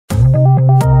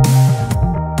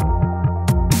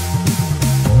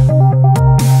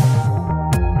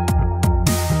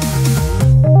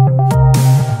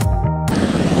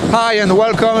Hi and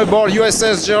welcome aboard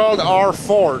USS Gerald R.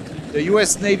 Ford, the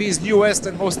US Navy's newest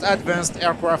and most advanced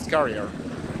aircraft carrier.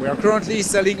 We are currently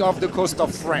sailing off the coast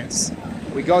of France.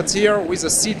 We got here with a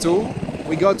C2,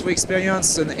 we got to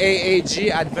experience an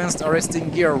AAG Advanced Arresting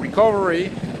Gear recovery,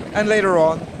 and later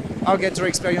on I'll get to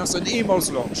experience an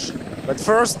EMALS launch. But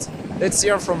first, let's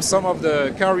hear from some of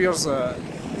the carrier's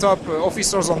top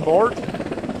officers on board.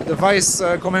 The Vice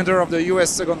Commander of the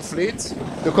US 2nd Fleet,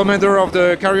 the Commander of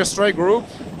the Carrier Strike Group,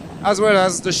 as well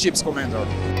as the ship's commander.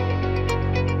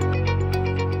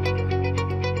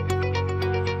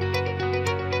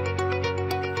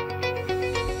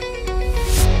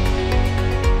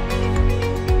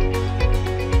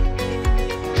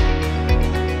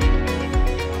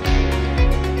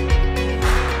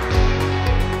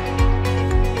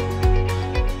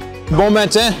 Bon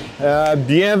matin,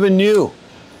 bienvenue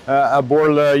à bord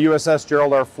le USS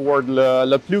Gerald R. Ford,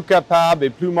 le plus capable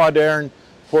et plus moderne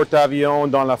porte-avions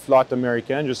dans la flotte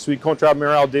américaine. Je suis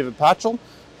contre-amiral David Patchell,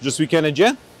 je suis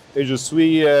canadien et je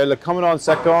suis le commandant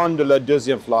second de la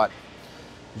deuxième flotte.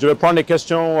 Je vais prendre des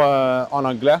questions en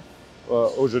anglais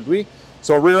aujourd'hui.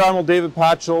 So Rear Admiral David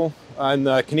Patchell, I'm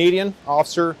a Canadian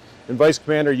officer and Vice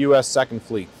Commander US 2nd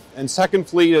Fleet. And 2nd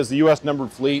Fleet is the US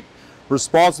numbered fleet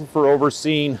responsible for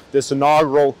overseeing this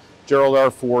inaugural Gerald R.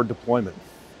 Ford deployment.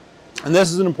 And this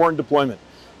is an important deployment.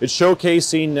 It's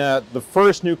showcasing the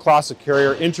first new class of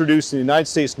carrier introduced in the United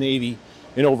States Navy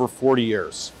in over 40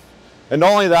 years. And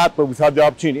not only that, but we've had the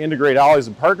opportunity to integrate allies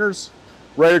and partners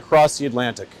right across the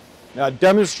Atlantic,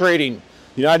 demonstrating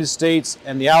the United States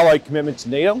and the Allied commitment to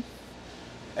NATO,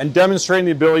 and demonstrating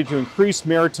the ability to increase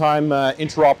maritime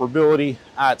interoperability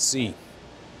at sea.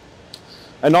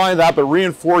 And not only that, but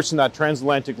reinforcing that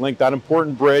transatlantic link, that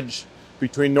important bridge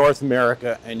between North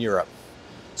America and Europe.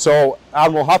 So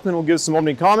Admiral Huffman will give some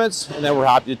opening comments, and then we're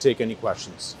happy to take any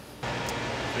questions.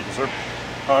 Thank you,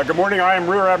 sir. Good morning. I am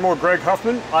Rear Admiral Greg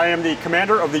Huffman. I am the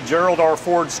commander of the Gerald R.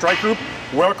 Ford Strike Group.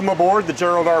 Welcome aboard the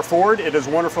Gerald R. Ford. It is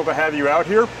wonderful to have you out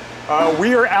here.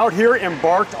 We are out here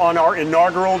embarked on our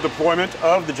inaugural deployment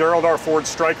of the Gerald R. Ford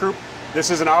Strike Group. This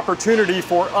is an opportunity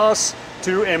for us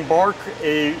to embark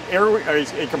a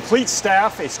complete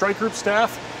staff, a strike group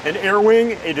staff, an air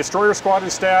wing, a destroyer squadron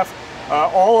staff,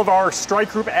 all of our strike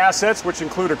group assets, which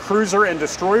include a cruiser and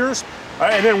destroyers,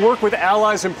 and then work with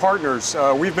allies and partners.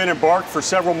 We've been embarked for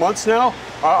several months now,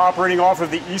 operating off of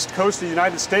the east coast of the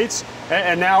United States,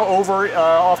 and now over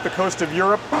off the coast of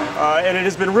Europe. And it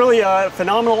has been really a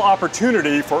phenomenal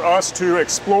opportunity for us to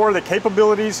explore the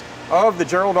capabilities of the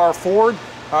Gerald R. Ford,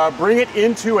 bring it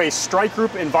into a strike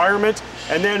group environment,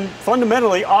 and then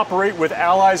fundamentally operate with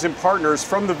allies and partners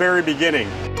from the very beginning.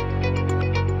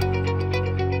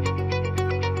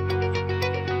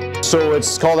 So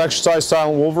it's called Exercise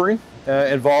Silent Wolverine.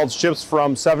 It involves ships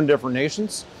from 7 different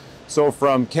nations. So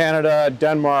from Canada,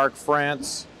 Denmark,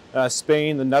 France,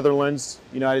 Spain, the Netherlands,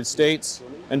 United States,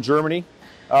 and Germany,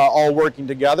 all working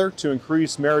together to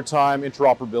increase maritime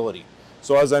interoperability.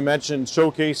 So as I mentioned,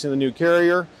 showcasing the new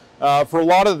carrier. For a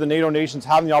lot of the NATO nations,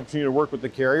 having the opportunity to work with the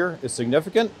carrier is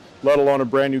significant, let alone a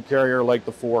brand new carrier like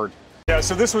the Ford. Yeah,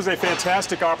 so this was a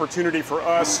fantastic opportunity for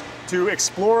us to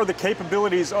explore the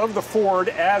capabilities of the Ford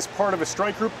as part of a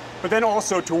strike group, but then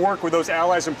also to work with those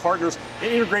allies and partners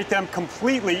and integrate them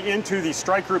completely into the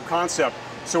strike group concept.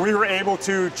 So we were able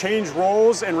to change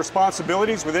roles and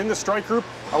responsibilities within the strike group,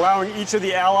 allowing each of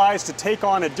the allies to take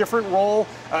on a different role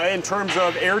in terms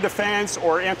of air defense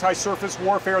or anti-surface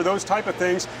warfare, those type of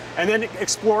things, and then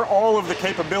explore all of the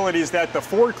capabilities that the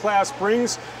Ford class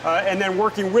brings, and then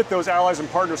working with those allies and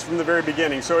partners from the very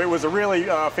beginning. So it was a really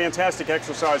fantastic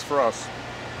exercise for us.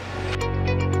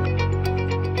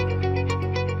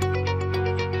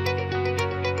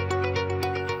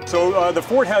 So the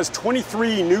Ford has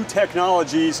 23 new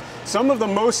technologies. Some of the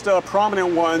most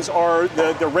prominent ones are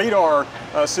the radar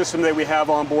system that we have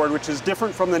on board, which is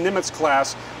different from the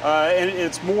Nimitz-class, and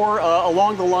it's more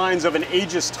along the lines of an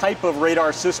Aegis type of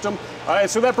radar system, and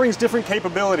so that brings different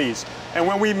capabilities. And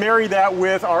when we marry that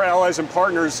with our allies and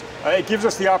partners, it gives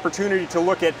us the opportunity to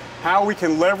look at how we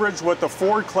can leverage what the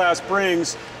Ford class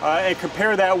brings and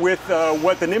compare that with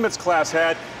what the Nimitz-class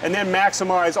had, and then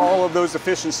maximize all of those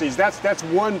efficiencies. That's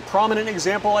one prominent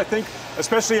example, I think,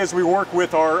 especially as we work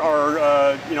with our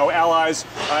allies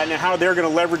and how they're going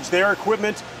to leverage their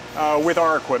equipment with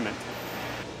our equipment.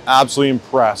 Absolutely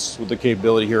impressed with the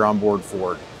capability here on board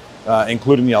Ford,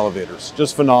 including the elevators.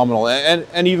 Just phenomenal,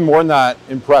 and even more than that,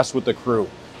 impressed with the crew.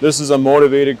 This is a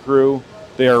motivated crew.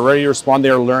 They are ready to respond. They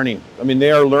are learning. I mean,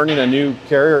 they are learning a new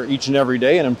carrier each and every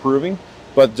day and improving.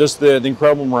 But just the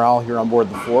incredible morale here on board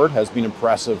the Ford has been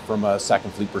impressive from a 2nd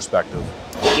Fleet perspective.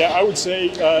 Yeah, I would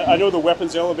say, I know the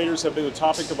weapons elevators have been the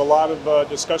topic of a lot of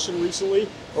discussion recently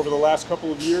over the last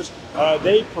couple of years.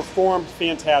 They performed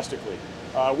fantastically.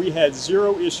 We had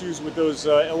zero issues with those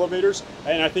elevators,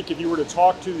 and I think if you were to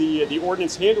talk to the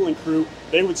ordnance handling crew,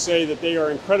 they would say that they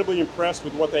are incredibly impressed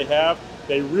with what they have.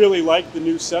 They really like the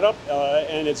new setup,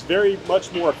 and it's very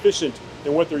much more efficient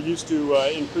than what they're used to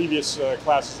in previous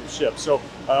classes of ships. So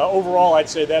overall, I'd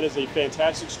say that is a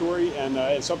fantastic story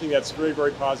and something that's very,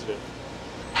 very positive.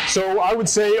 So I would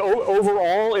say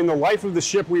overall, in the life of the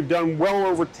ship, we've done well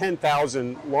over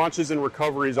 10,000 launches and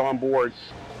recoveries on board.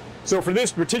 So for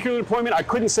this particular deployment, I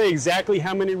couldn't say exactly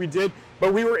how many we did,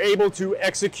 but we were able to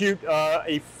execute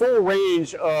a full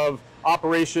range of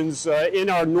operations in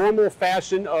our normal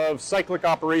fashion of cyclic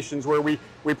operations, where we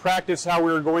practice how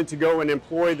we were going to go and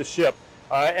employ the ship.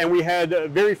 And we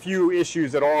had very few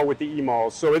issues at all with the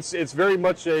EMALS. So it's very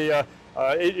much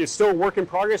it's still a work in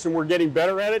progress, and we're getting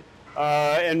better at it.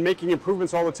 And making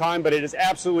improvements all the time, but it is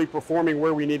absolutely performing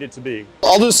where we need it to be.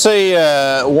 I'll just say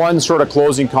one sort of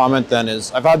closing comment then is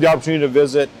I've had the opportunity to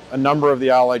visit a number of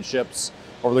the Allied ships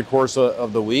over the course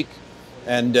of the week,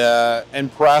 and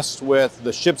impressed with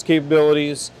the ship's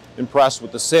capabilities, impressed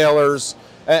with the sailors,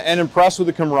 and impressed with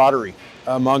the camaraderie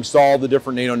amongst all the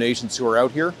different NATO nations who are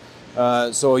out here.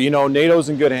 So, you know, NATO's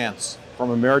in good hands from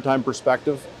a maritime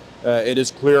perspective. It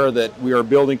is clear that we are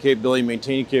building capability,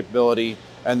 maintaining capability,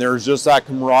 and there's just that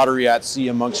camaraderie at sea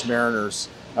amongst mariners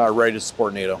ready to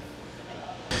support NATO.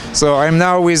 So I'm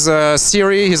now with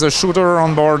Siri. He's a shooter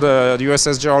on board the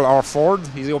USS Gerald R. Ford.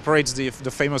 He operates the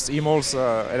famous EMALS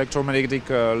electromagnetic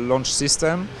launch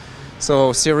system.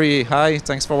 So Siri, hi,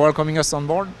 thanks for welcoming us on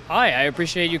board. Hi, I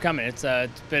appreciate you coming. It's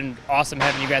been awesome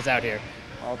having you guys out here.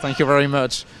 Well, thank you very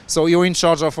much. So you're in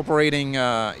charge of operating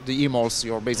the EMALS.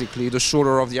 You're basically the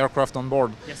shooter of the aircraft on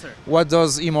board. Yes, sir. What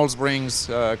does EMALS brings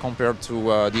compared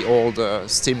to the old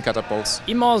steam catapults?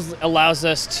 EMALS allows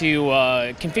us to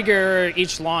configure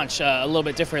each launch a little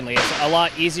bit differently. It's a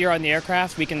lot easier on the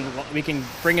aircraft. We can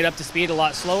bring it up to speed a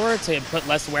lot slower to put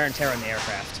less wear and tear on the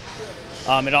aircraft.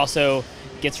 It also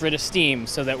gets rid of steam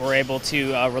so that we're able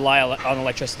to rely on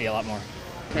electricity a lot more.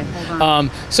 Okay, hold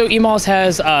on. So EMALS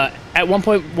has, at one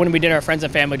point when we did our Friends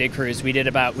and Family Day cruise, we had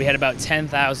about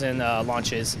 10,000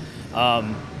 launches.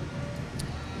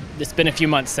 It's been a few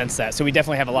months since that, so we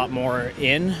definitely have a lot more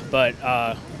in, but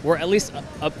we're at least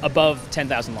above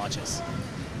 10,000 launches.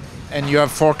 And you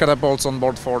have 4 catapults on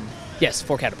board Ford? Yes,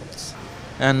 4 catapults.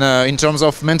 And in terms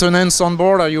of maintenance on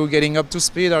board, are you getting up to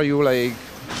speed? Are you like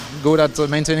good at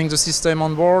maintaining the system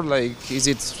on board? Like, is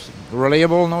it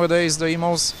reliable nowadays, the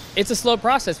EMALS? It's a slow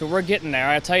process, but we're getting there.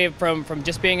 I'll tell you, from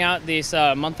just being out this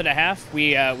month and a half,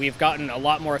 we've gotten a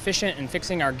lot more efficient in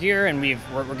fixing our gear, and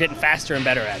we're getting faster and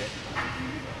better at it.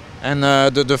 And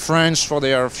the French, for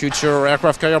their future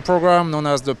aircraft carrier program known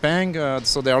as the PANG,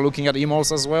 so they are looking at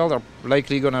EMALS as well. They're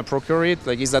likely going to procure it.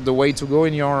 Like, is that the way to go,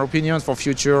 in your opinion, for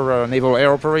future naval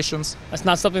air operations? That's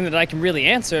not something that I can really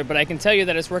answer, but I can tell you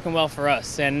that it's working well for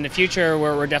us. And in the future,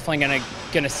 we're definitely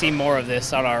going to see more of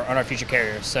this on our future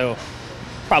carriers. So,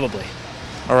 probably.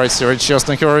 All right, Siri. Cheers.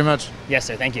 Thank you very much. Yes,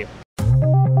 sir. Thank you.